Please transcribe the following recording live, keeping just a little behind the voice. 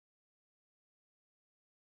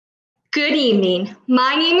Good evening.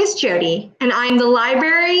 My name is Jody, and I'm the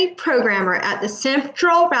library programmer at the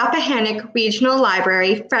Central Rappahannock Regional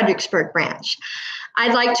Library, Fredericksburg branch.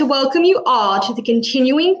 I'd like to welcome you all to the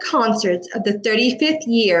continuing concerts of the 35th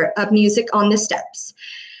year of Music on the Steps.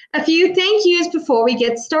 A few thank yous before we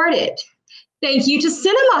get started. Thank you to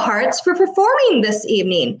Cinema Hearts for performing this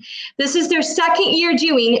evening. This is their second year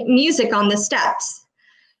doing Music on the Steps.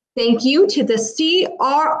 Thank you to the CRRL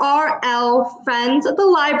Friends of the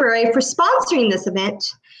Library for sponsoring this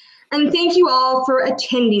event, and thank you all for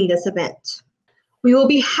attending this event. We will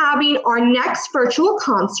be having our next virtual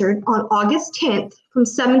concert on August 10th from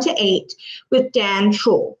 7 to 8 with Dan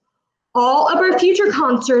Schul. All of our future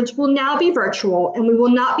concerts will now be virtual, and we will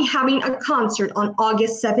not be having a concert on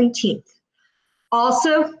August 17th.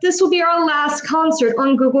 Also, this will be our last concert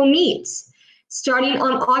on Google Meets. Starting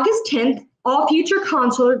on August 10th, all future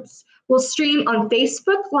concerts will stream on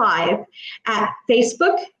Facebook Live at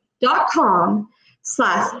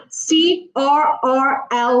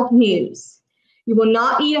facebook.com/CRRL News. You will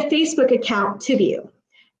not need a Facebook account to view.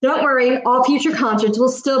 Don't worry, all future concerts will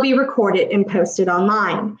still be recorded and posted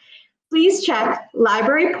online. Please check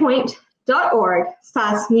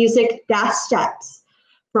librarypoint.org/music-steps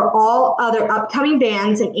for all other upcoming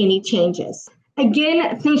bands and any changes.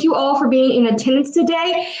 Again, thank you all for being in attendance today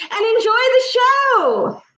and enjoy the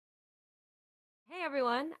show! Hey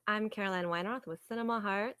everyone, I'm Caroline Weinroth with Cinema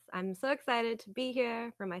Hearts. I'm so excited to be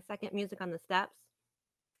here for my second Music on the Steps.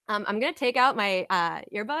 I'm going to take out my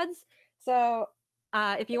earbuds, so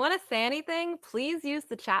if you want to say anything, please use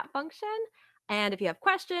the chat function. And if you have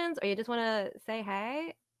questions or you just want to say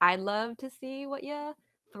hey, I'd love to see what you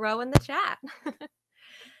throw in the chat.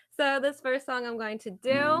 So this first song I'm going to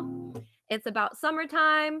do, it's about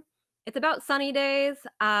summertime. It's about sunny days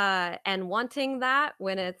and wanting that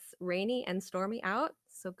when it's rainy and stormy out.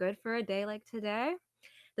 So good for a day like today.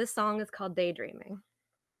 This song is called Daydreaming.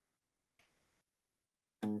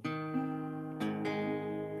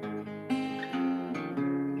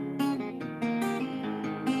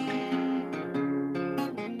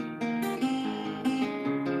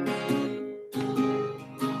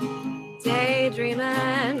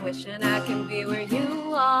 Daydreaming, wishing I can be where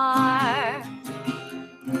you are.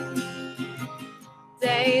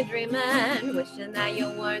 Daydreaming, wishing that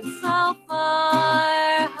you weren't so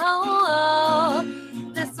far. Oh,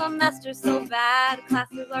 this semester's so bad,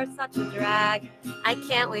 classes are such a drag. I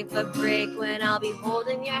can't wait for break when I'll be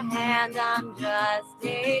holding your hand. I'm just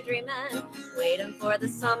daydreaming, waiting for the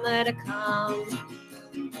summer to come.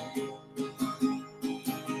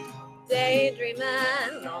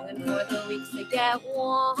 Daydreaming, longing for the weeks to get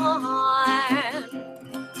warm.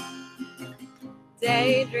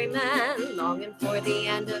 Daydreaming, longing for the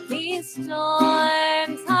end of these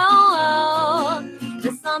storms. Oh,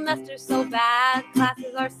 the semester's so bad,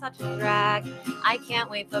 classes are such a drag. I can't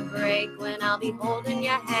wait for break when I'll be holding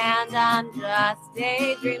your hand. I'm just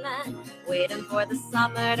daydreaming, waiting for the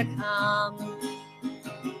summer to come.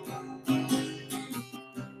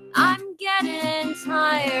 I'm getting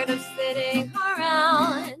tired of sitting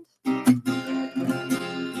around,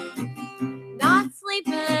 not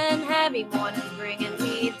sleeping, heavy mornings bringing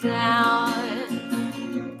me down.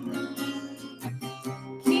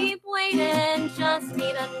 Keep waiting, just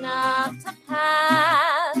need enough to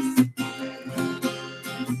pass.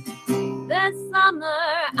 This summer,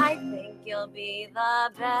 I think you'll be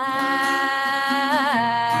the best.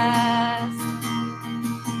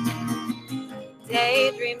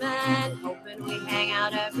 Daydreaming, hoping we hang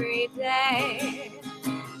out every day.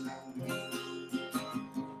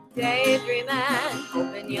 Daydreaming,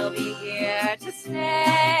 hoping you'll be here to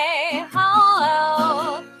stay.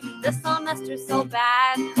 Oh, the semester's so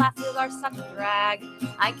bad, classes are such a drag.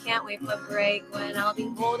 I can't wait for break when I'll be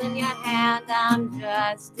holding your hand. I'm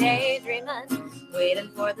just daydreaming,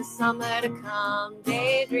 waiting for the summer to come.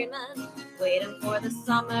 Daydreaming, waiting for the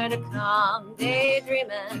summer to come.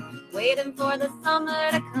 Daydreaming, waiting for the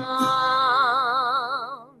summer to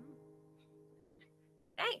come.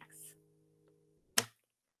 Thanks.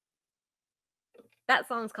 That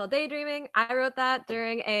song's called Daydreaming. I wrote that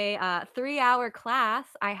during a 3-hour class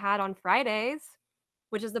I had on Fridays,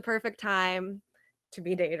 which is the perfect time to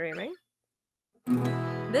be daydreaming.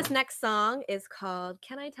 This next song is called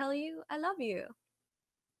Can I Tell You I Love You?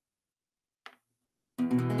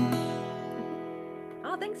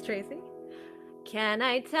 Oh, thanks, Tracy. Can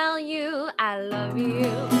I tell you I love you?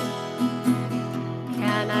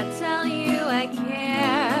 Can I tell you I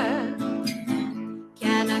care?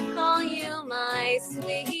 Can I call you my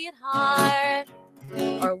sweetheart?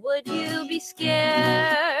 Or would you be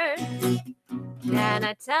scared? Can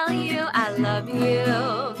I tell you I love you?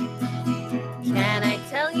 Can I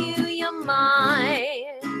tell you you're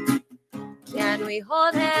we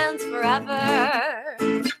hold hands forever?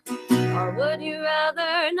 Or would you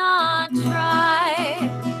rather not try?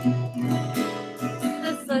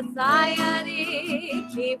 The society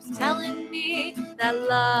keeps telling me that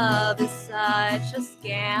love is such a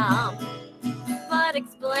scam. But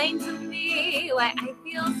explain to me why I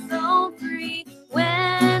feel so free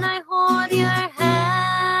when I hold your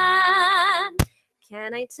hand.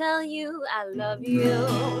 Can I tell you I love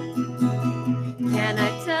you? Can I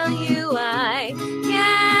tell you I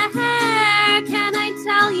care? Can I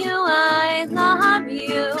tell you I love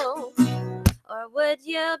you? Or would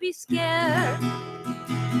you be scared?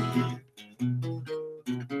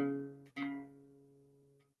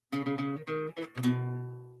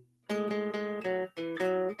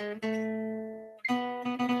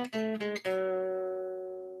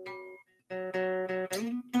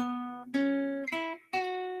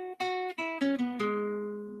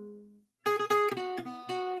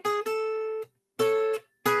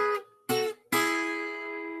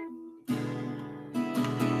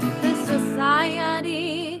 This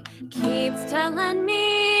society keeps telling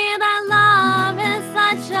me that love is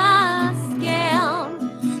such a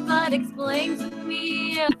scam. But explain to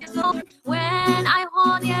me so when I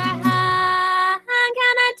hold your hand,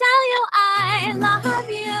 can I tell you I love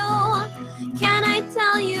you? Can I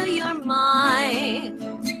tell you you're mine?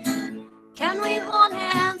 Can we hold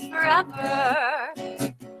hands forever?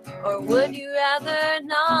 Or would you rather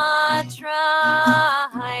not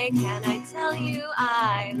try? Can I tell you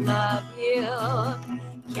I love you?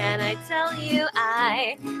 Can I tell you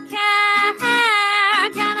I care?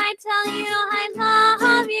 Can I tell you I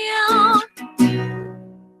love you?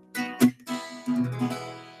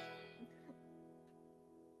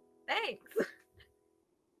 Thanks.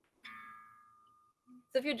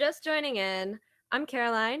 So if you're just joining in, I'm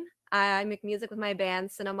Caroline. I make music with my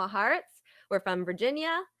band Cinema Hearts. We're from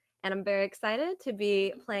Virginia, and I'm very excited to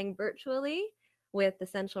be playing virtually with the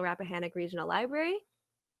Central Rappahannock Regional Library.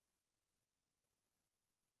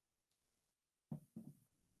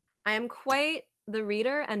 I am quite the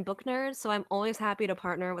reader and book nerd, so I'm always happy to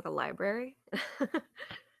partner with a library. All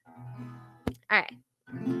right.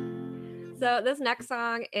 So this next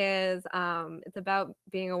song is it's about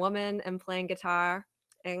being a woman and playing guitar,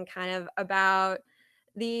 and kind of about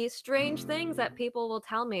the strange things that people will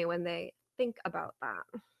tell me when they think about that.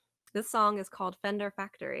 This song is called Fender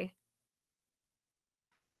Factory.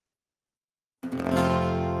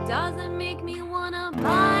 Doesn't make me wanna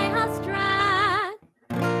buy a Strat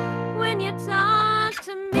when you talk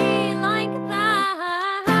to me like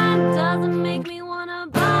that. Doesn't make me wanna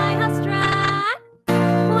buy a Strat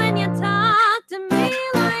when you talk to me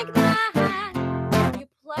like that. You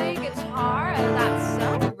play guitar, that's so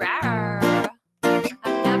rare.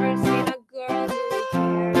 I've never seen a girl who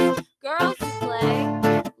cares. Girls who play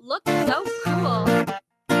look so cool.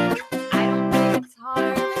 I don't think it's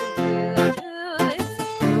hard for you to do this.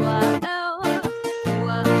 It doesn't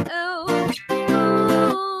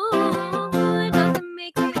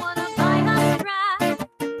make me wanna buy a Strat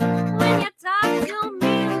when you talk to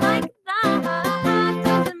me like that.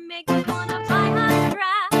 Doesn't make me wanna buy a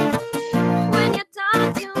Strat when you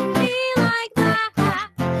talk to me like that.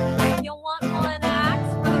 You want one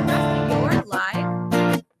axe for the rest of your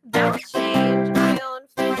life? That'll change. I own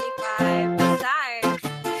 45. Besides,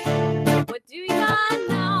 what do you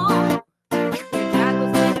know? Your dad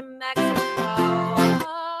was in Mexico.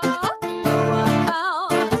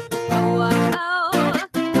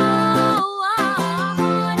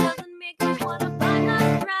 Doesn't make me wanna buy a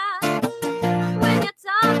Strat when you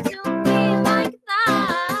talk to me like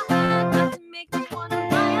that. Doesn't make me wanna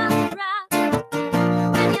buy a Strat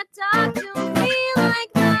when you talk to me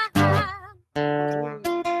like that.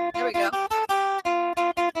 There we go.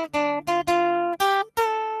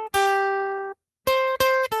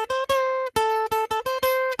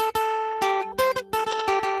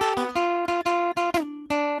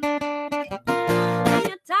 When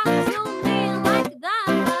you talk to me like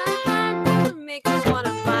that, doesn't make me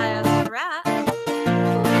wanna buy a Strat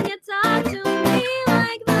when you talk to me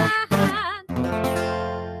like that.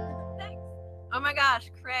 Thanks. Oh my gosh,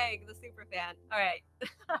 Craig, the super fan. All right.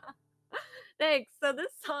 Thanks. So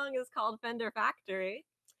this song is called Fender Factory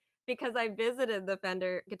because I visited the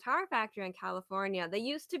Fender Guitar Factory in California. They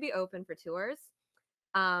used to be open for tours,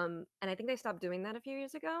 and I think they stopped doing that a few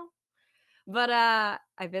years ago. But I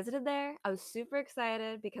visited there. I was super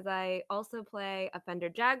excited because I also play a Fender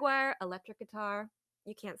Jaguar electric guitar.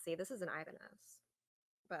 You can't see, this is an Ibanez.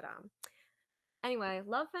 But anyway,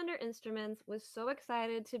 love Fender instruments. Was so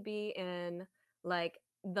excited to be in like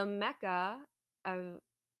the mecca of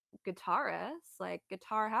guitarists, like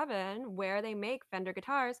Guitar Heaven, where they make Fender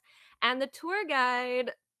guitars. And the tour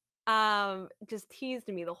guide just teased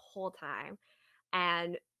me the whole time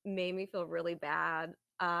and made me feel really bad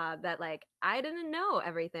that like I didn't know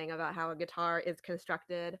everything about how a guitar is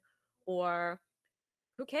constructed, or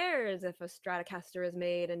who cares if a Stratocaster is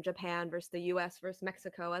made in Japan versus the US versus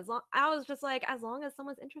Mexico. As long I was just like, as long as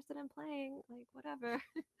someone's interested in playing, like whatever.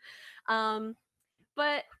 um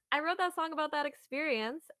but I wrote that song about that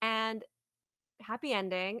experience, and happy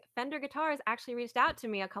ending. Fender Guitars actually reached out to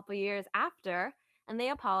me a couple years after, and they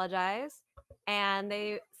apologized, and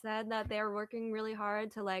they said that they're working really hard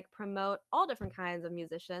to like promote all different kinds of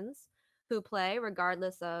musicians who play,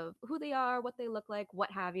 regardless of who they are, what they look like,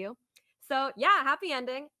 what have you. So yeah, happy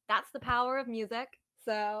ending. That's the power of music.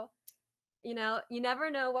 So you never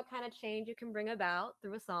know what kind of change you can bring about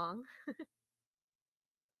through a song.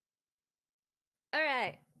 All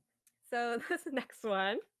right, so this next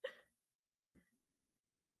one,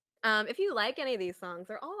 if you like any of these songs,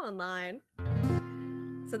 they're all online.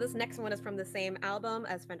 So this next one is from the same album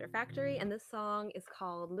as Fender Factory, and this song is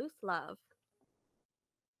called Loose Love.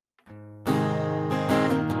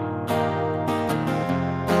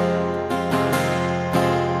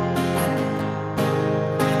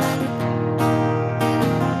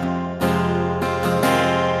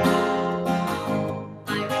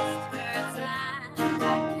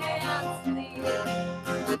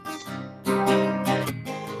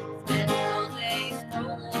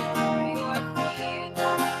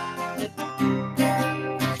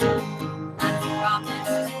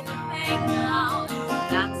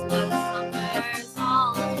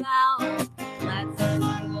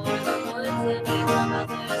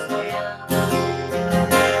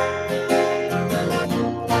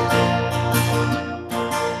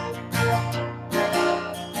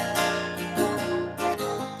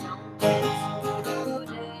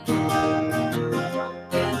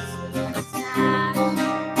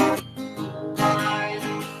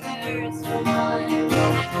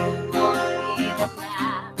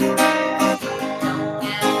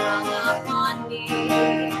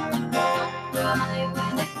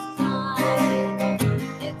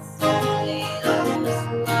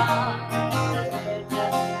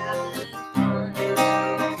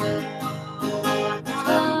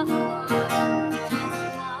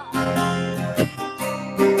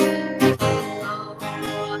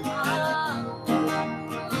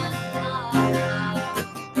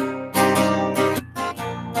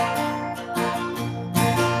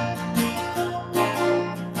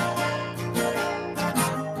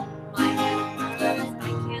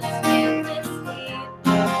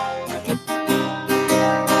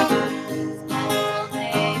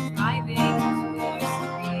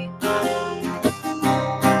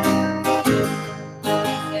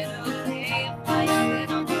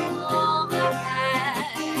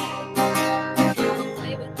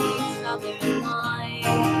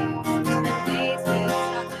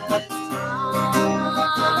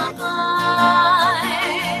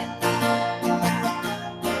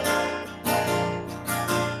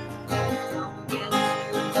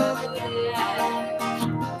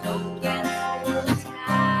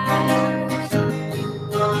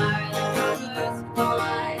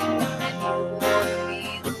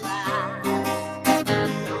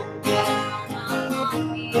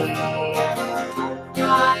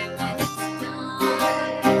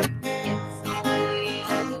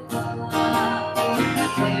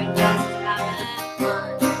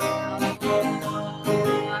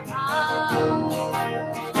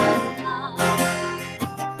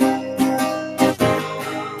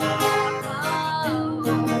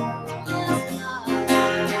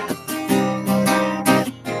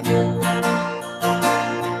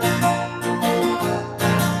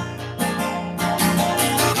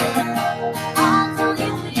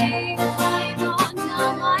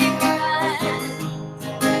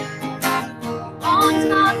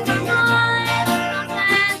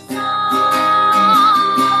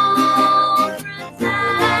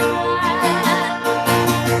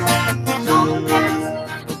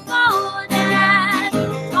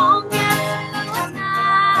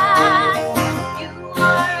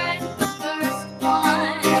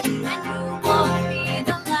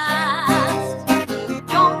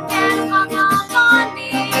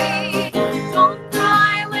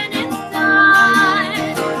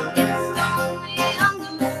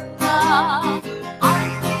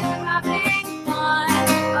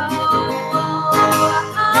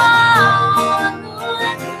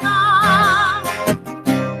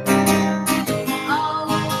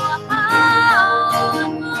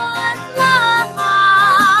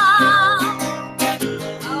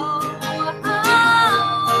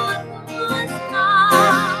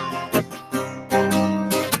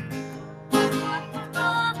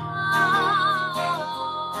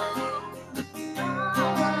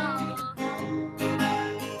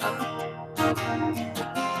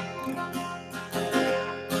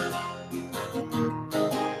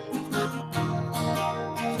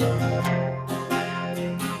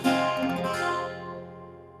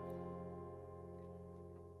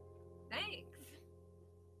 Thanks.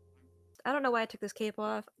 I don't know why I took this cape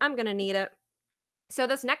off. I'm gonna need it. So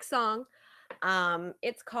this next song,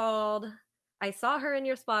 it's called I Saw Her in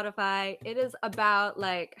Your Spotify. It is about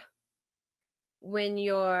like when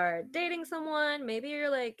you're dating someone, maybe you're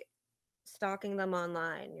like stalking them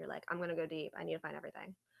online. You're like, I'm gonna go deep. I need to find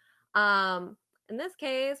everything. In this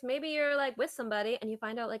case, maybe you're like with somebody and you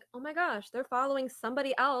find out like, oh my gosh, they're following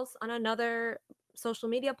somebody else on another social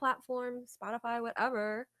media platform, Spotify,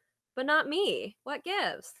 whatever, but not me. What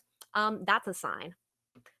gives? That's a sign.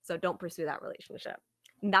 So don't pursue that relationship.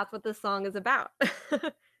 And that's what this song is about.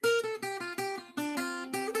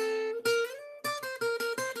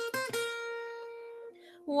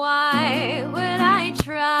 Why would I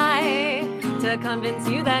try to convince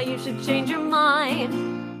you that you should change your mind?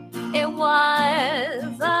 It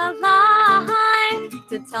was a lie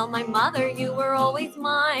to tell my mother you were always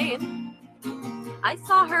mine. I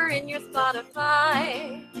saw her in your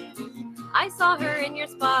Spotify. I saw her in your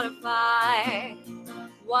Spotify.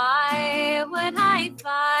 Why would I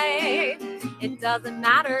fight? It doesn't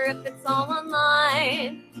matter if it's all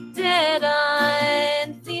online.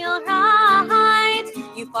 Didn't feel right.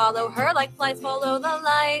 You follow her like flies follow the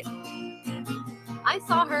light. I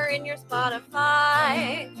saw her in your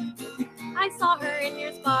Spotify. I saw her in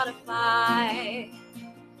your Spotify.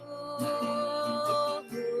 Ooh, ooh,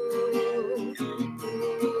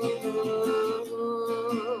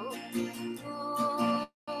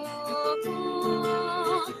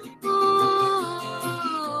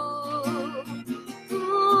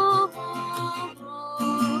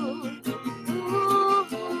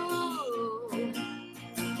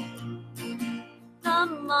 the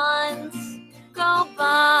months go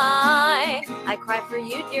by. I cry for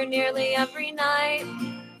you, dear, nearly every night.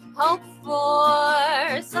 Hope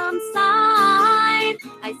for some sign.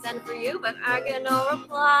 I send for you, but I get no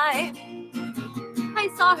reply. I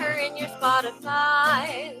saw her in your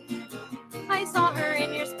Spotify. I saw her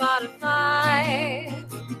in your Spotify.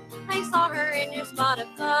 I saw her in your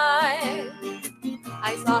Spotify.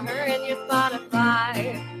 I saw her in your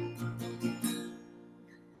Spotify.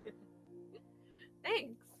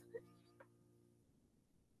 Thanks.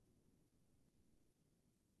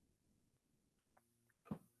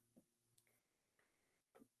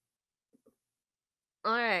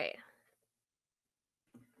 All right.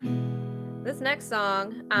 This next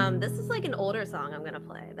song, this is like an older song I'm gonna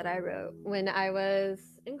play that I wrote when I was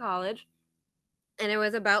in college. And it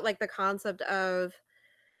was about like the concept of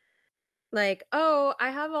like, oh, I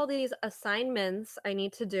have all these assignments I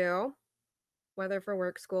need to do, whether for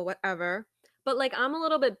work, school, whatever. But like I'm a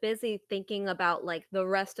little bit busy thinking about like the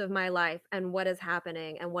rest of my life and what is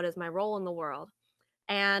happening and what is my role in the world.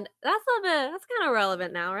 And that's kind of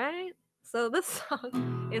relevant now, right? So this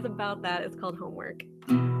song is about that. It's called Homework.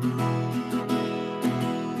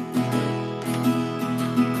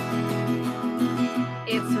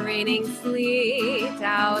 It's raining sleet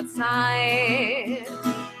outside.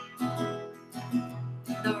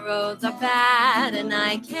 The roads are bad and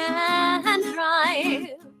I can't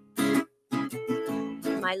drive.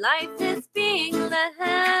 My life is being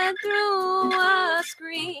led through a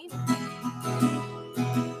screen.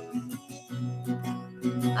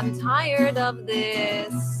 I'm tired of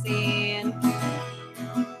this scene.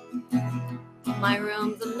 My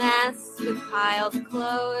room's a mess with piles of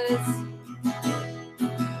clothes.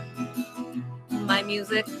 My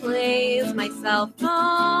music plays, my cell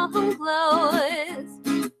phone glows.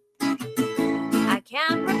 I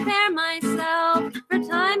can't prepare myself for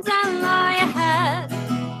times that lie ahead.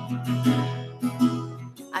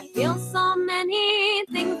 I feel so many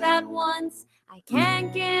things at once. I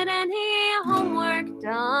can't get any homework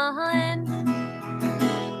done.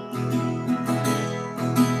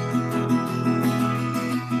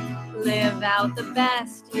 Live out the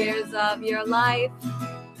best years of your life.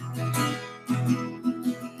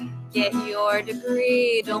 Get your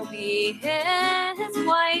degree, don't be his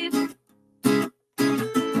wife.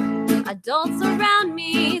 Adults around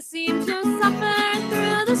me seem to suffer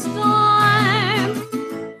through the storm.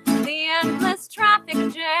 The endless traffic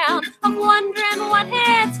jam of wondering what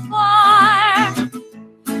it's for.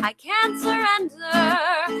 I can't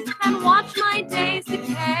surrender and watch my days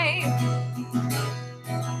decay.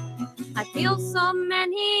 I feel so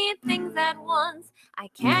many things at once. I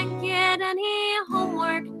can't get any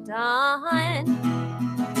homework done.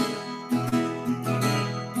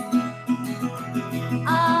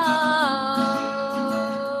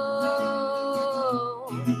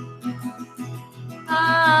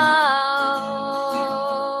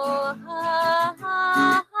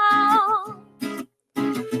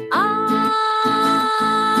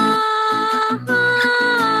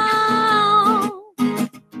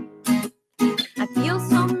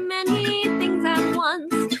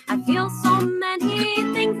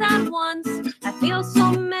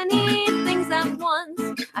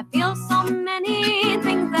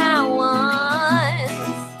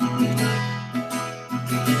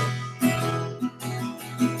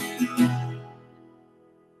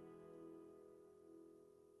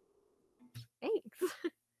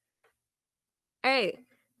 All right.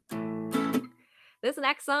 This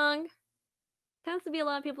next song tends to be a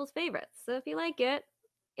lot of people's favorites. So if you like it,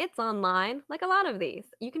 it's online, like a lot of these.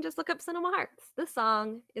 You can just look up Cinema Hearts. This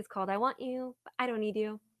song is called I Want You, but I Don't Need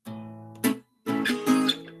You.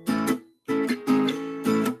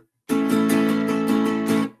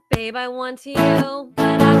 Babe, I want you,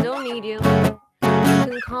 but I don't need you. You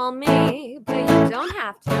can call me, but you don't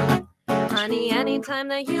have to. Honey, anytime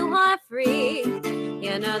that you are free,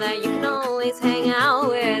 you know that you can always hang out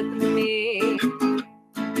with me.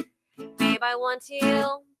 Babe, I want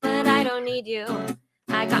you, but I don't need you.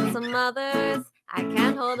 I got some others I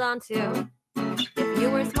can't hold on to. If you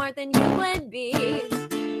were smart, then you would be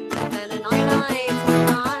spending all your life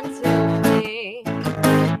on to me.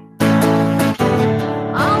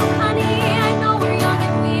 Oh, honey, I know we're young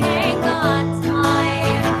and we ain't got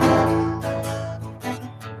time.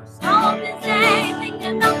 We're so busy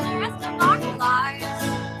thinking about the rest of our lives.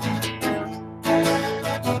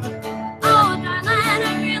 Oh, darling, I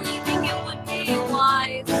really think it would be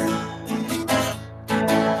wise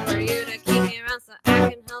for you to keep me around so I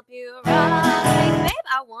can help you rise. Babe,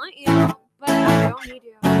 I want you, but I don't need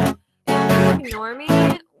you. If you ignore me,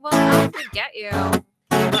 well, I'll forget you.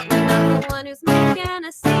 But you're not the one who's making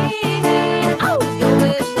a scene. Oh, you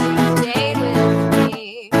wish that you stayed with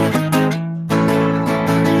me.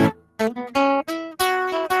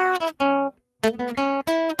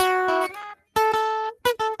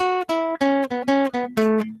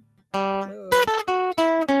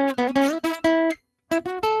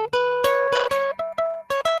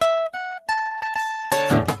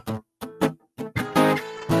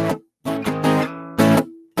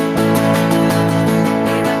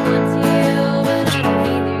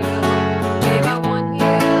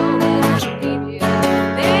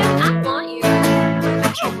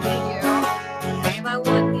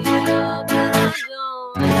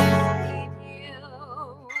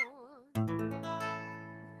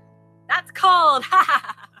 That's called.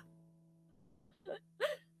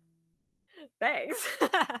 Thanks.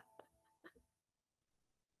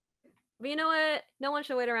 But you know what? No one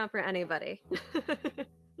should wait around for anybody.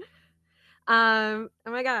 Oh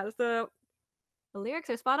my god, so the lyrics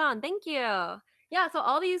are spot on. Thank you. Yeah, so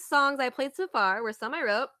all these songs I played so far were some I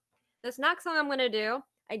wrote. This next song I'm gonna do,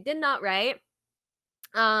 I did not write.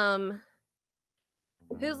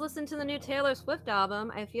 Who's listened to the new Taylor Swift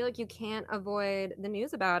album? I feel like you can't avoid the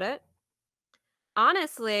news about it.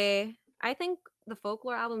 Honestly, I think the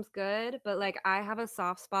Folklore album's good, but like I have a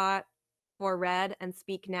soft spot for Red and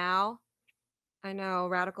Speak Now. I know,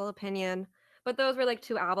 radical opinion. But those were like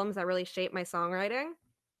two albums that really shaped my songwriting.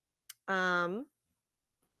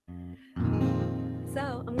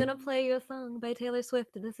 So I'm gonna play you a song by Taylor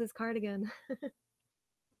Swift. This is Cardigan.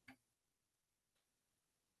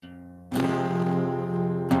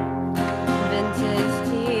 Vintage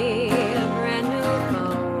tea, brand new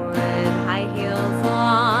phone, high heels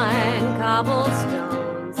on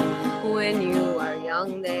cobblestones. When you are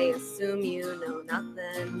young, they assume you know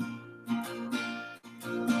nothing.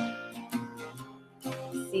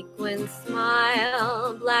 Sequin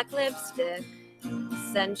smile, black lipstick,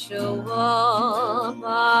 sensual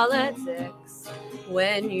politics.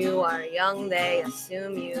 When you are young, they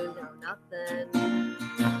assume you know nothing.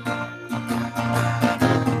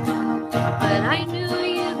 But I knew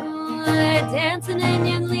you dancing in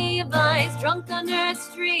your Levi's, drunk under a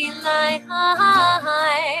streetlight.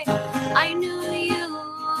 I knew you,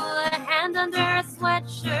 a hand under a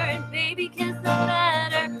sweatshirt, baby kiss the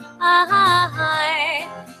better.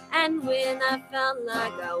 And when I felt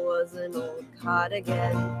like I was an old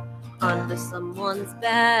cardigan under someone's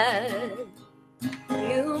bed,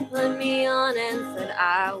 you put me on and said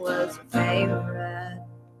I was your favorite.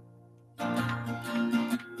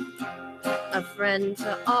 A friend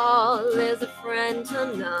to all is a friend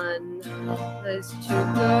to none. Those two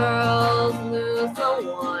girls lose the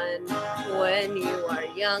one. When you are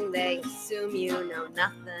young, they assume you know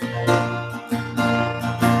nothing.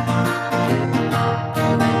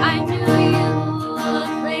 I knew you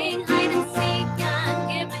playing hide and seek and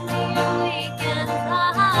giving me your weekends.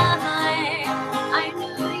 I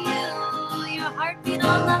knew you, your heartbeat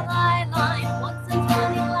on the high line, once in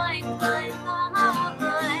 20 lifetimes.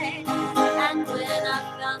 And when I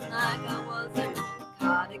felt like I wasn't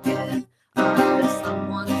caught again under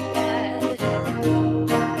someone's bed,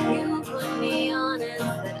 you put me on and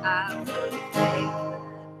said I was your favorite.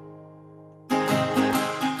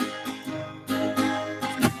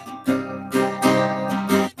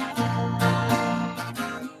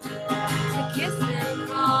 To kiss in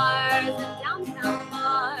cars and downtown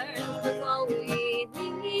bars was all we needed.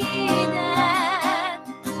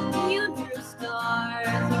 You drew stars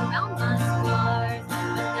around my scars.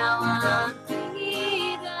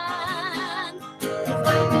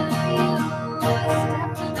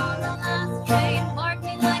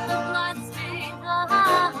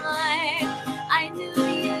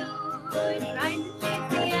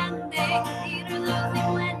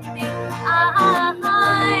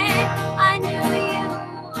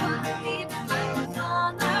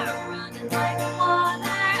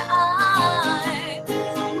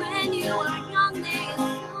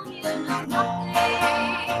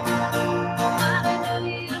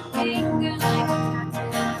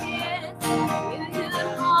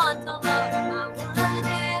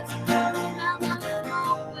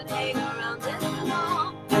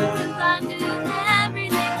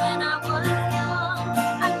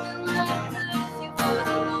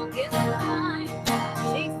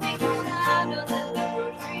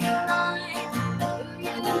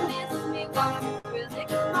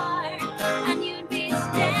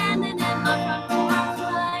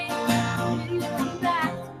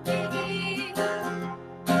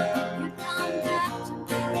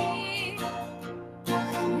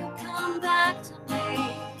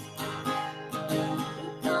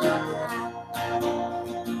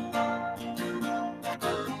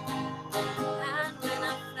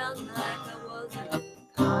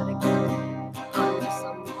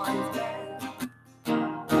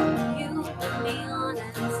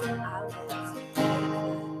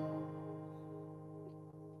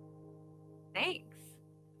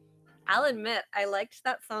 I'll admit I liked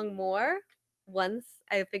that song more once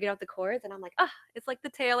I figured out the chords, and I'm like, ah, it's like the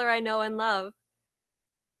Taylor I know and love.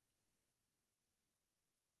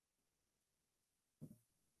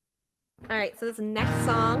 All right, so this next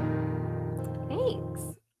song, thanks.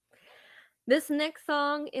 This next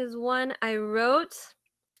song is one I wrote.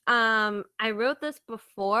 I wrote this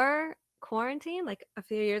before quarantine, like a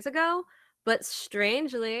few years ago, but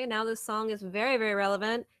strangely, now this song is very, very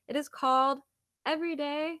relevant. It is called Every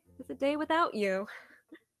Day is a Day Without You.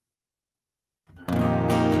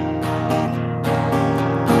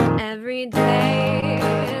 Every day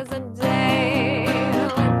is a day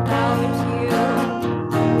without you.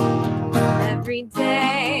 Every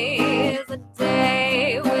day is a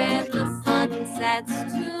day when the sun sets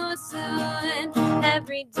too soon.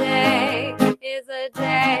 Every day is a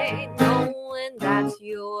day knowing that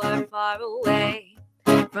you're far away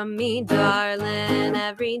from me, darling.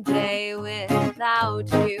 Every day without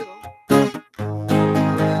you.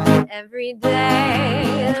 Every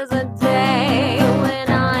day is a day when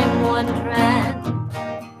I'm wondering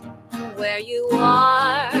where you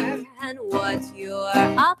are and what you're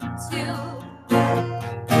up to.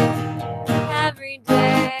 Every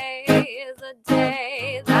day is a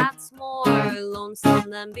day that's more lonesome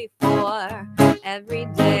than before. Every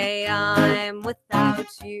day I'm without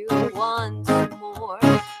you once more.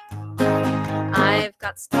 I've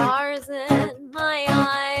got stars in my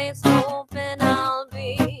eyes, hoping I'll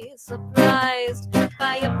be surprised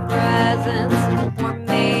by your presence or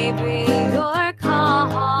maybe your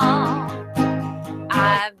call.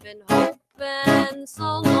 I've been hoping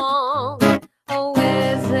so long. Oh,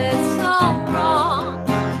 is it so wrong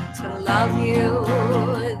to love you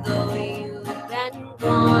though you've been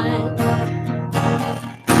gone?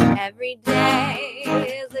 Every day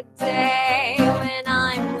is a day when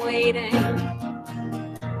I'm waiting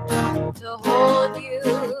to hold you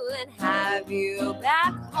and have you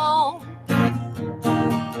back home.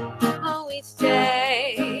 Oh, each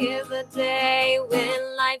day is a day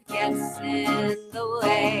when life gets in the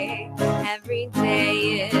way. Every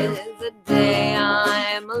day is a day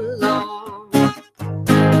I'm alone.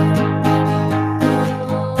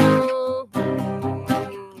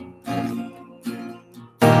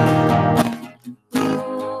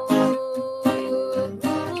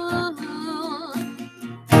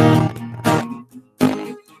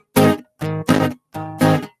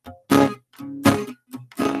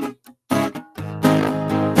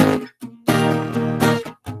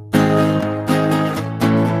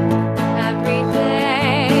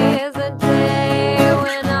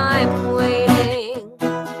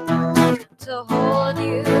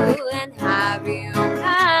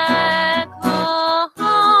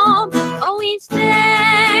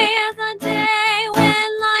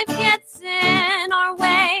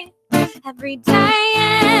 Every day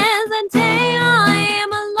is a day I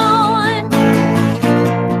am alone.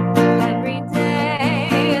 Every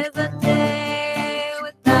day is a day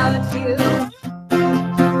without you.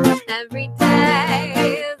 Every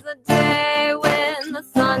day is a day when the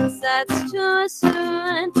sun sets too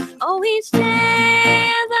soon. Oh, each day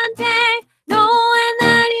is a day knowing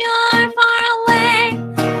that you're far away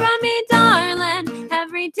from me, darling.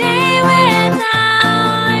 Every day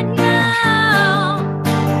without you.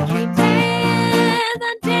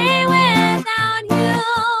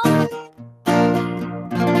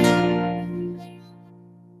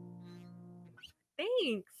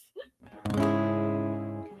 Thanks.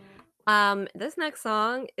 This next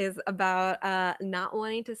song is about not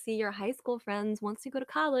wanting to see your high school friends once you go to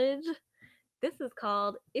college. This is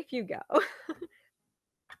called If You Go.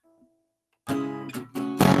 I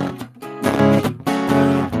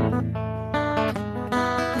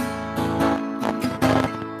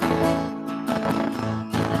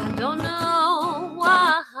don't know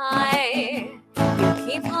why you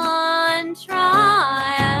keep on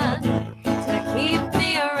trying to keep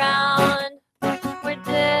me around. We're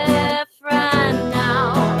different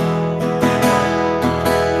now.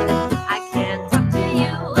 I can't talk to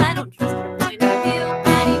you. I don't trust your point of view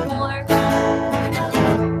anymore.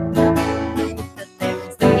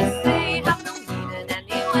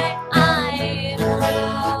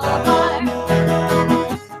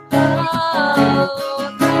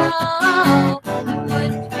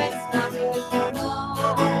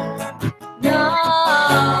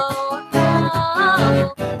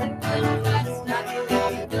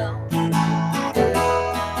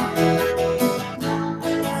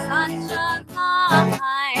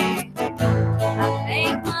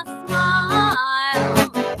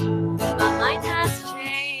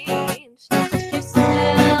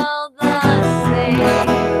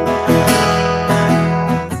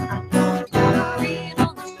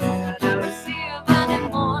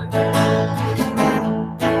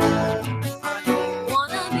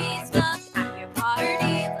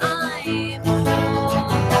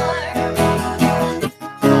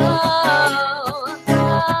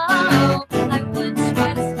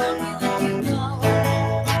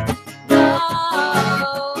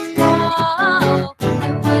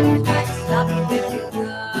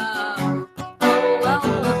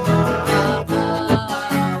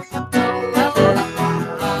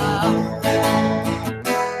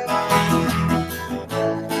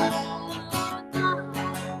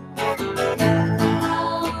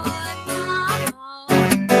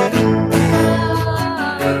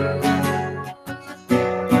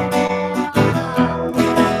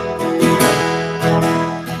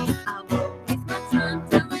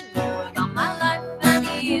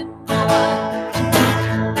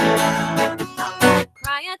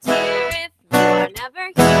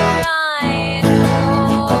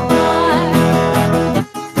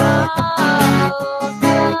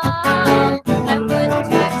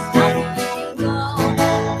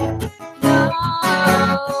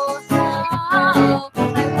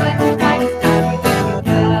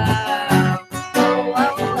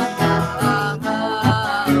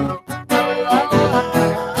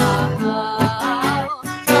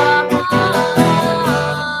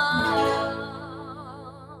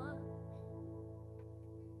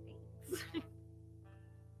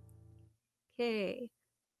 Okay.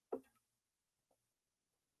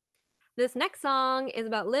 This next song is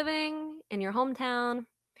about living in your hometown.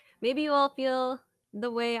 Maybe you all feel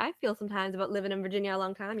the way I feel sometimes about living in Virginia a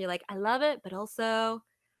long time. You're like, I love it, but also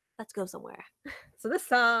let's go somewhere. So this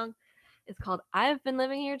song is called I've Been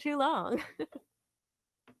Living Here Too Long.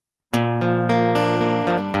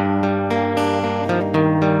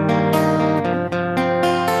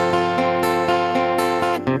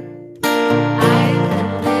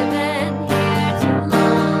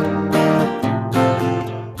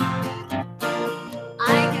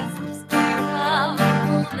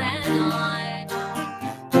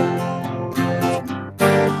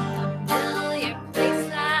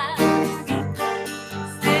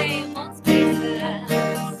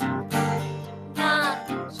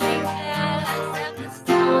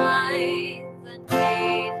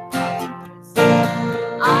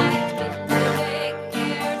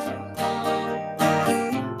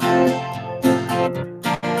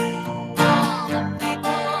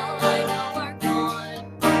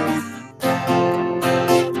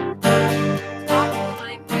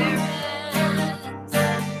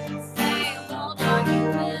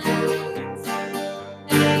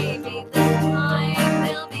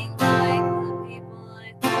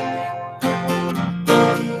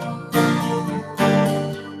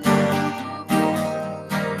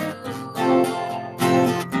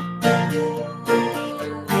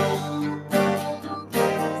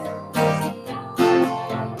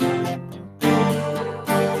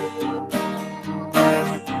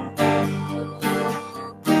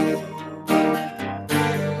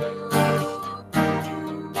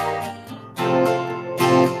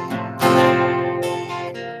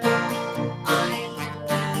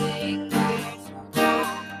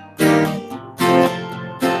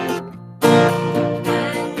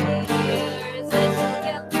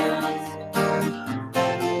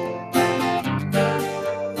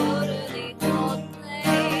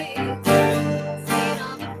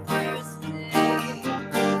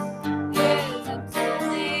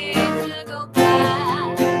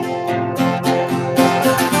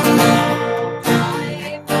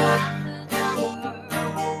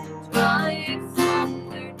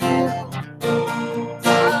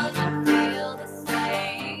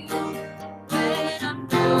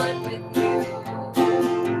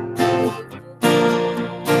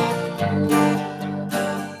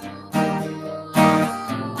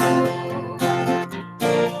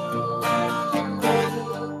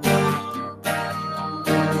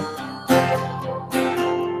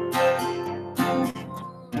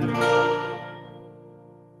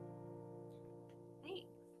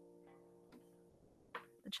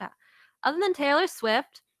 Chat. Other than Taylor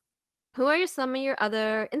Swift, who are some of your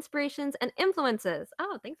other inspirations and influences?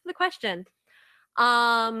 Oh, thanks for the question.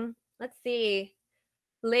 Let's see.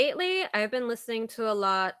 Lately, I've been listening to a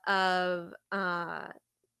lot of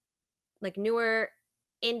like newer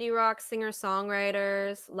indie rock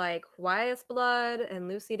singer-songwriters like YS Blood and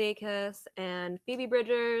Lucy Dacus and Phoebe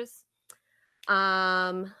Bridgers.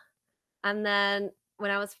 And then when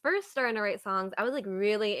I was first starting to write songs, I was like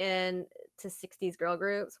really into 60s girl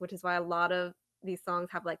groups, which is why a lot of these songs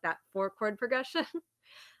have like that 4-chord progression.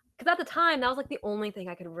 Because at the time, that was like the only thing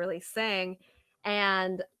I could really sing.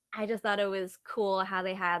 And I just thought it was cool how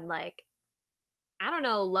they had like, I don't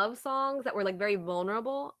know, love songs that were like very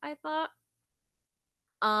vulnerable, I thought.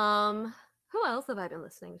 Who else have I been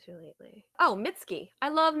listening to lately? Oh, Mitski. I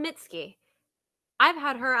love Mitski. I've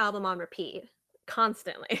had her album on repeat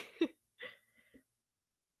constantly.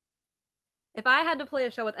 If I had to play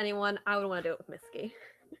a show with anyone, I would want to do it with Mitski.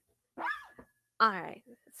 All right.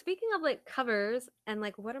 Speaking of like covers and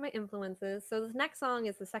like what are my influences? So this next song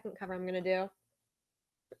is the second cover I'm gonna do.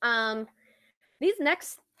 These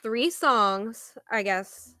next 3 songs, I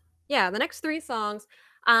guess. Yeah, the next 3 songs,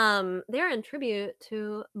 they're in tribute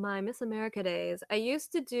to my Miss America days. I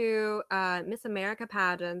used to do Miss America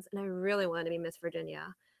pageants, and I really wanted to be Miss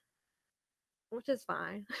Virginia, which is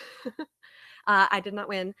fine. I did not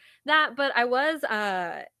win that, but I was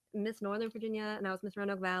Miss Northern Virginia, and I was Miss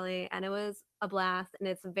Roanoke Valley, and it was a blast. And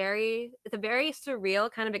it's a very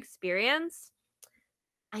surreal kind of experience.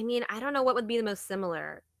 I mean, I don't know what would be the most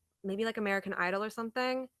similar. Maybe like American Idol or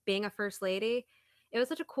something, being a first lady. It was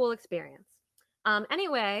such a cool experience.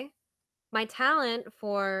 Anyway, my talent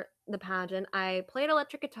for the pageant, I played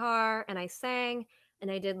electric guitar and I sang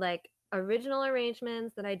and I did like original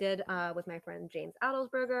arrangements that I did with my friend James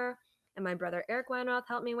Adelsberger, and my brother Eric Weinroth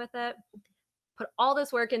helped me with it. Put all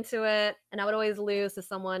this work into it, and I would always lose to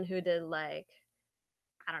someone who did like,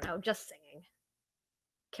 I don't know, just singing,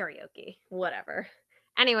 karaoke, whatever.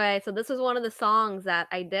 Anyway, so this was one of the songs that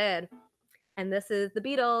I did. And this is the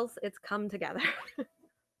Beatles. It's Come Together.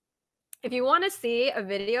 If you want to see a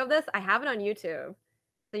video of this, I have it on YouTube.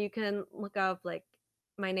 So you can look up like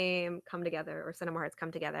my name, Come Together, or Cinema Hearts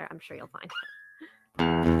Come Together. I'm sure you'll find it.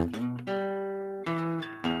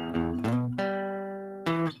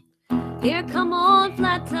 Here come old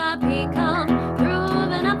flat top, he come,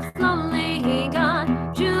 grooving up slowly, he got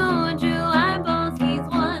juju eyeballs, he's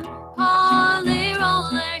one holy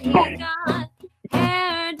roller, he got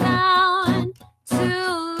hair down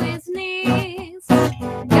to his knees,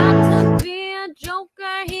 got to be a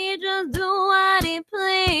joker, he just do what he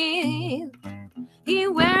please. He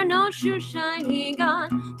wear no shoe shine, he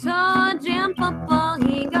got toe jam football,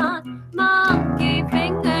 he got monkey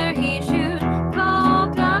finger, he shoot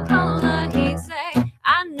Coca-Cola, he say,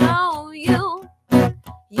 I know you,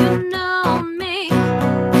 you know me.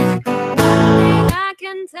 One thing I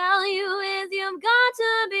can tell you is you've got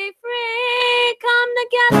to be free. Come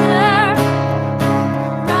together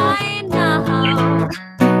right now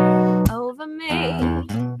over me.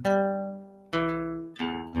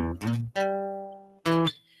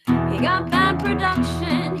 He got bad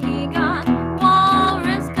production, he got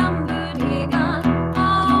walrus gumboot, he got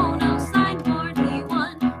oh no sideboard, he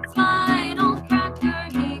won spinal cracker,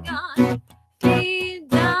 he got feet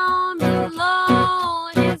down below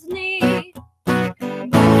his knee.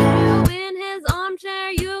 You in his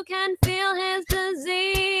armchair, you can feel his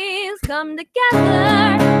disease. Come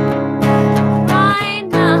together right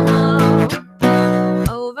now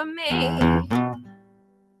over me.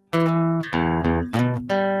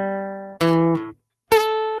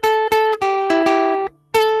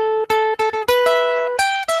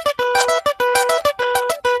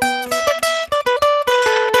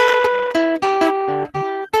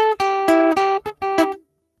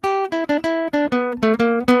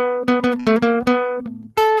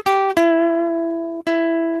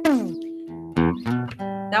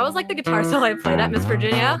 That was like the guitar solo I played at Miss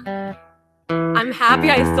Virginia. I'm happy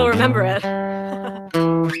I still remember it.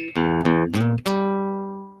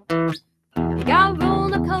 He got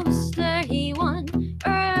roller coaster, he won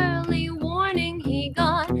early warning, he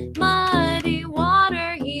got muddy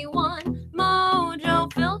water, he won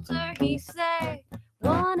mojo filter, he say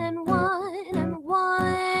 1 and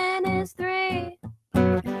 1 is 3.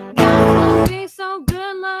 Got to be so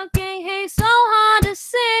good looking, he's so hard to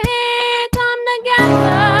see. Come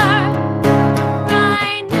together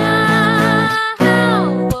right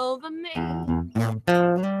now over me.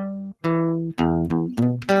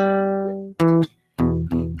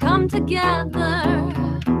 Come together.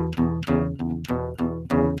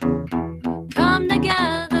 Come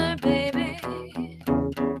together, baby.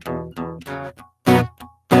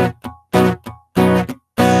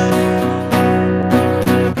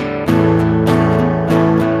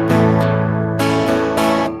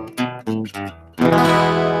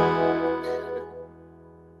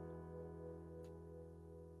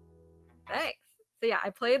 Thanks. So yeah, I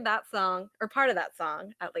played that song, or part of that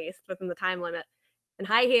song, at least, within the time limit, in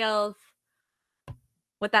high heels,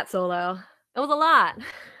 with that solo. It was a lot.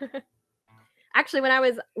 Actually, when I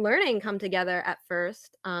was learning Come Together at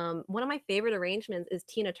first, one of my favorite arrangements is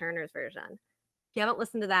Tina Turner's version. If you haven't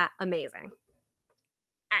listened to that, amazing.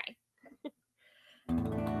 All right.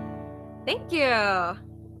 Thank you.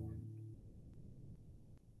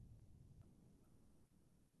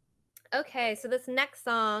 Okay, so this next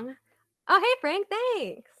song. Oh, hey, Frank,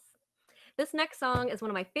 thanks. This next song is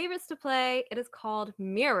one of my favorites to play. It is called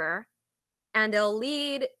Mirror, and it'll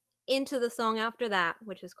lead into the song after that,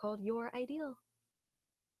 which is called Your Ideal.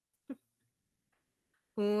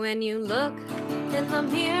 When you look in the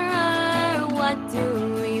mirror, what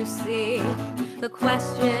do you see? The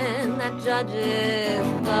question that judges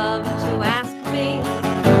love to ask me.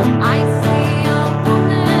 I see a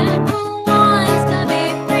woman who wants to be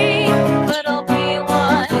free, but I'll be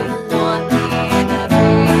what you want me to be.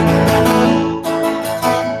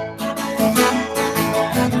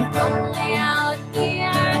 Only out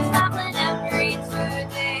here, traveling every 2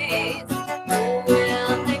 days. Who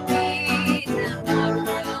will they meet and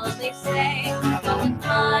what will they say? Going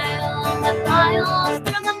miles and miles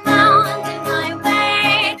through the mountain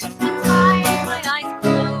highway. I'm tired, my eyes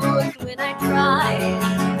closed when I try.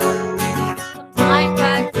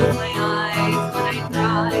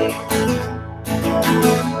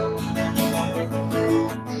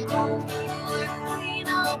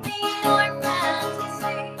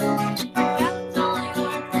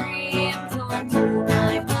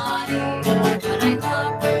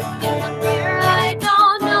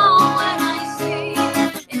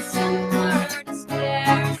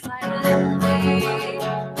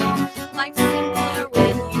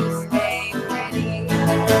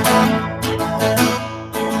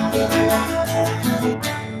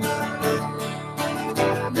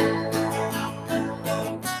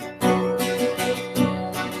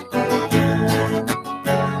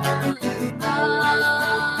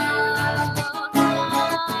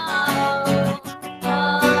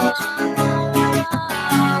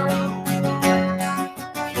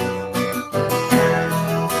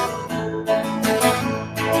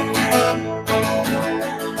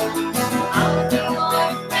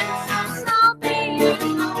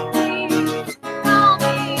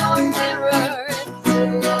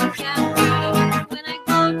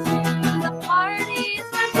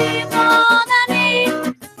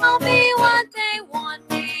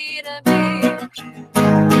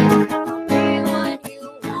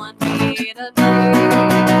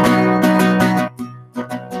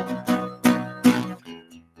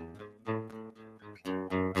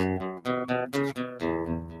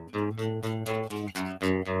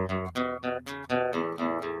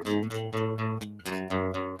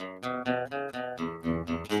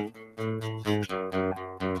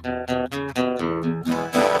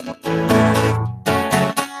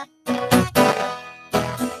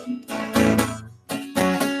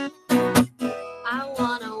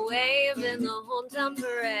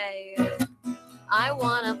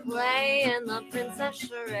 play in the princess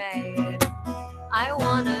charade. I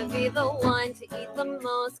wanna be the one to eat the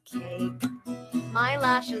most cake. My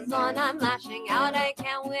lashes on, I'm lashing out, I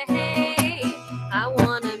can't wait. I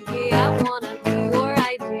wanna be your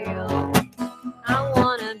ideal.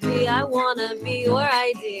 I wanna be your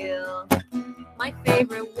ideal. My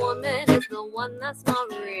favorite woman is the one that's not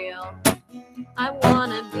real. I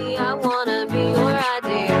wanna be your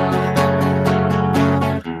ideal.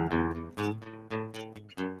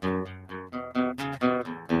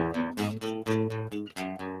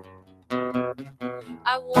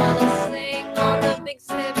 I wanna sing on the big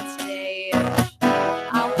civic stage.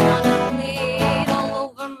 I wanna bleed all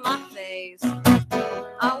over my face.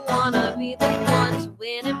 I wanna be the one to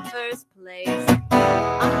win in first place.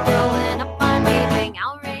 I'm growing up, I'm aging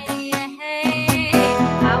out, radiate.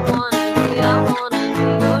 I wanna be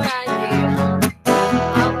your ideal.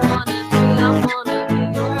 I wanna be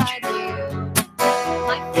your ideal.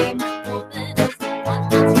 My favorite woman is the one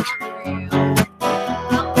that's not real.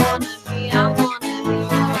 I wanna be your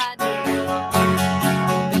ideal.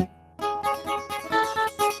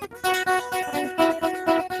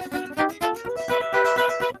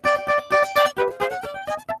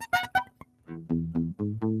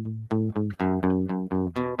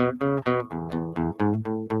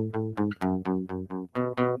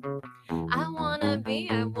 I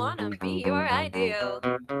wanna be your ideal.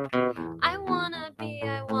 I wanna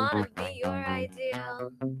be your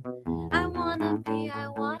ideal. I wanna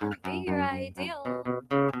be your ideal.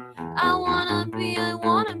 I wanna be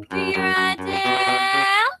your ideal.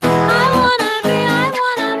 I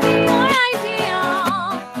wanna be your ideal.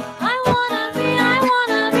 I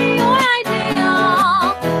wanna be your ideal.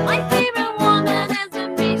 My favorite woman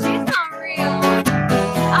isn't me, she's not real.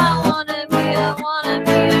 I wanna be your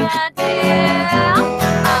ideal.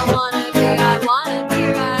 I wanna be your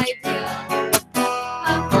ideal.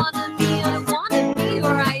 I wanna be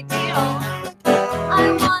your ideal.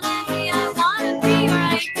 I wanna be your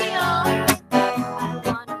ideal. I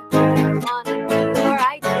wanna be your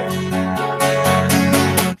ideal.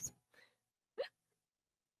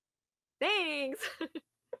 Thanks.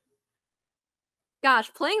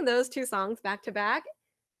 Gosh, playing those two songs back to back,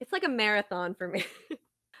 it's like a marathon for me.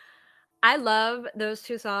 I love those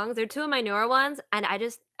two songs. They're two of my newer ones, and I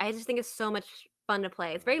just think it's so much fun to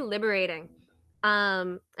play. It's very liberating.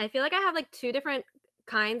 I feel like I have like two different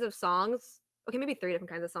kinds of songs. Okay, maybe three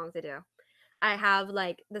different kinds of songs I do. I have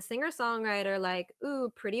like the singer-songwriter, like,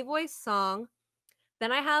 ooh, pretty voice song.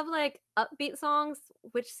 Then I have like upbeat songs,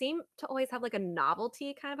 which seem to always have like a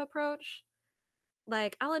novelty kind of approach.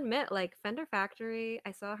 Like, I'll admit, like Fender Factory,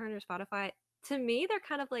 I saw her on her Spotify. To me, they're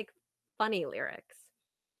kind of like funny lyrics.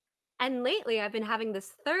 And lately, I've been having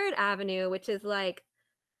this third avenue, which is like,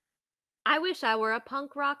 I wish I were a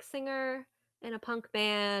punk rock singer in a punk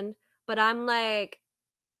band, but I'm like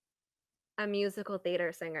a musical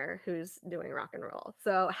theater singer who's doing rock and roll.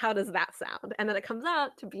 So how does that sound? And then it comes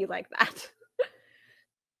out to be like that.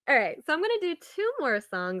 All right, so I'm going to do two more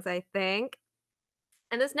songs, I think.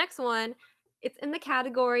 And this next one, it's in the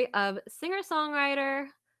category of singer-songwriter.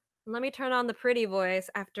 Let me turn on the pretty voice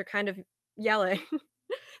after kind of yelling.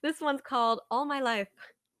 This one's called All My Life.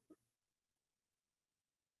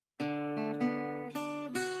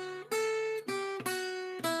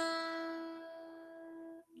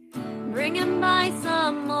 Bringing by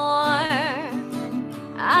some more.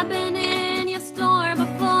 I've been in your store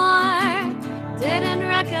before. Didn't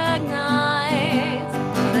recognize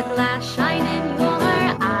the glass shine in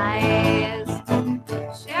your eyes.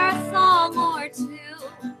 Share a song or two.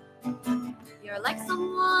 You're like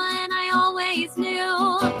someone I always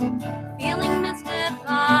knew. Feeling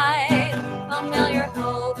mystified. Familiar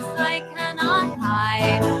hopes I cannot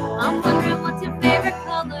hide. I'm wondering what's your favorite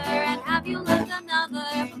color, and have you lived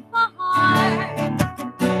another before?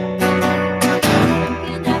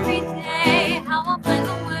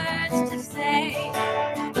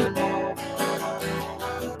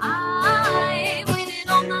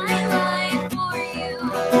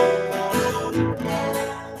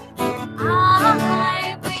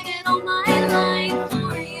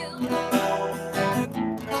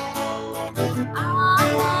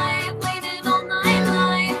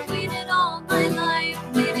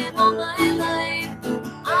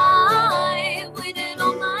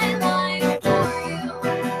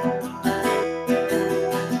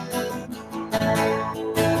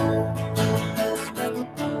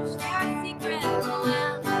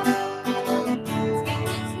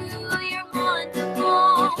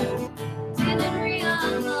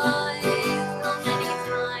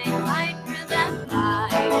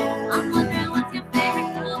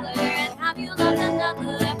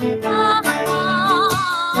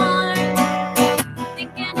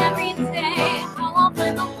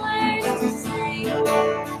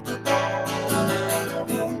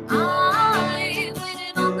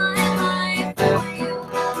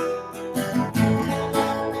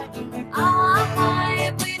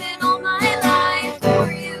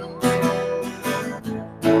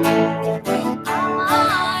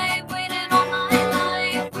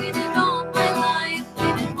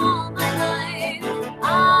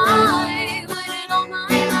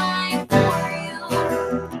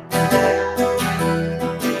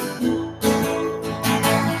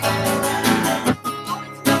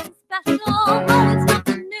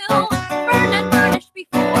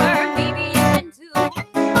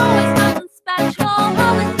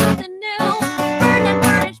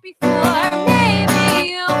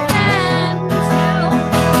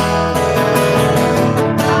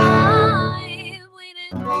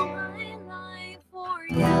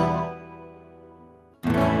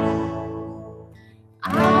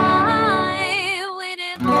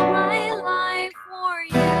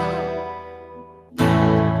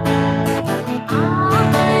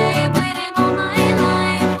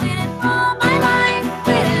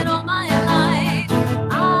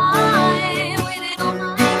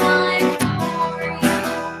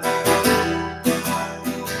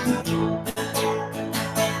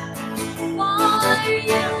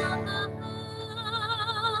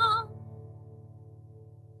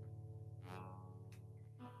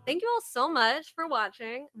 thank you all so much for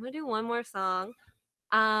watching. I'm gonna do one more song.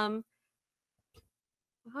 What am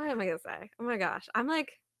I gonna say? Oh my gosh, I'm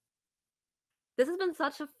like, this has been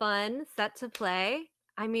such a fun set to play.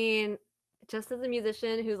 I mean, just as a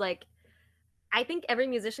musician who's like, I think every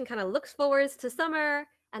musician kind of looks forwards to summer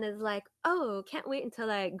and is like, oh, can't wait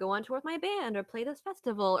until I go on tour with my band or play this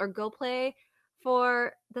festival or go play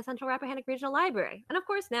for the Central Rappahannock Regional Library. And of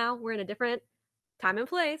course, now we're in a different time and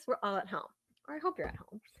place. We're all at home, or I hope you're at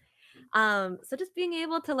home. So just being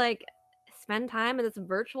able to like spend time in this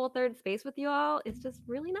virtual third space with you all is just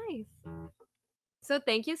really nice. So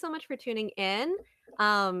thank you so much for tuning in.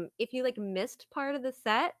 If you like missed part of the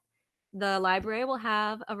set, the library will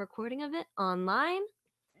have a recording of it online.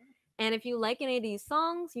 And if you like any of these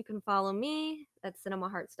songs, you can follow me at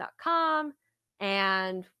cinemahearts.com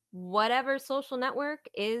and whatever social network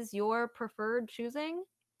is your preferred choosing.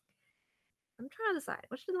 I'm trying to decide.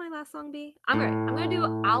 What should my last song be? I'm going to do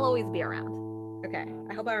I'll Always Be Around. Okay.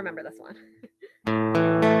 I hope I remember this one.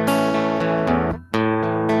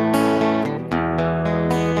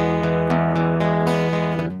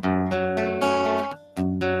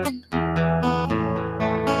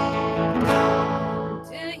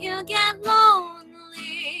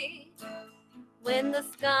 When the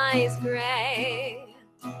sky's gray,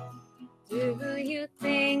 do you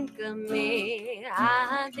think of me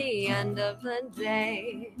at the end of the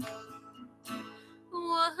day?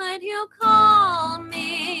 Would you call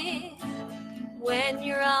me when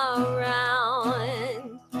you're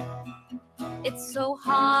around? It's so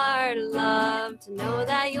hard, love, to know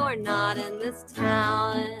that you're not in this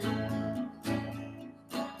town.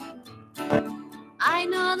 I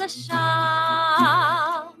know the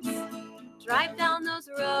shops, drive down those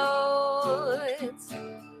roads,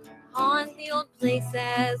 haunt the old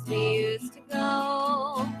places we used to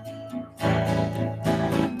go.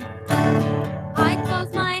 I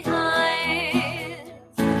close my eyes,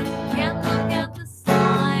 can't look at the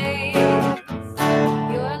signs.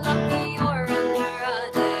 You're lucky you're under a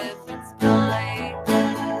different sky.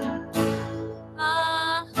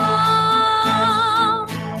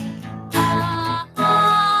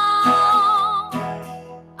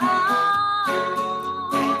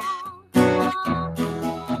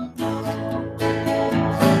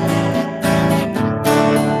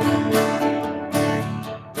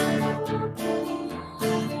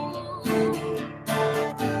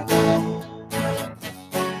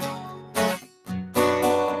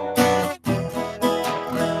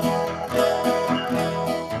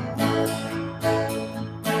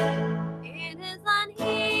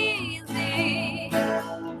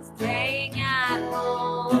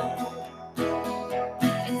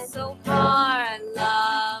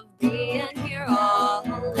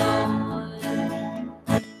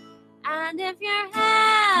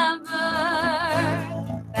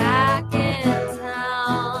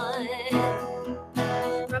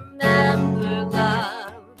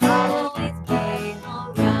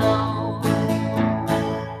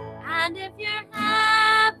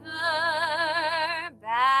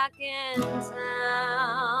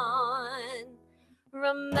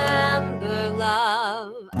 Remember,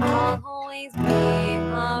 love, I'll always be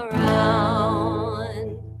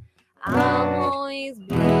around. I'll always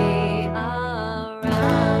be around.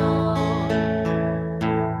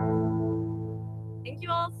 Thank you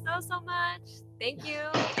all so much. Thank you.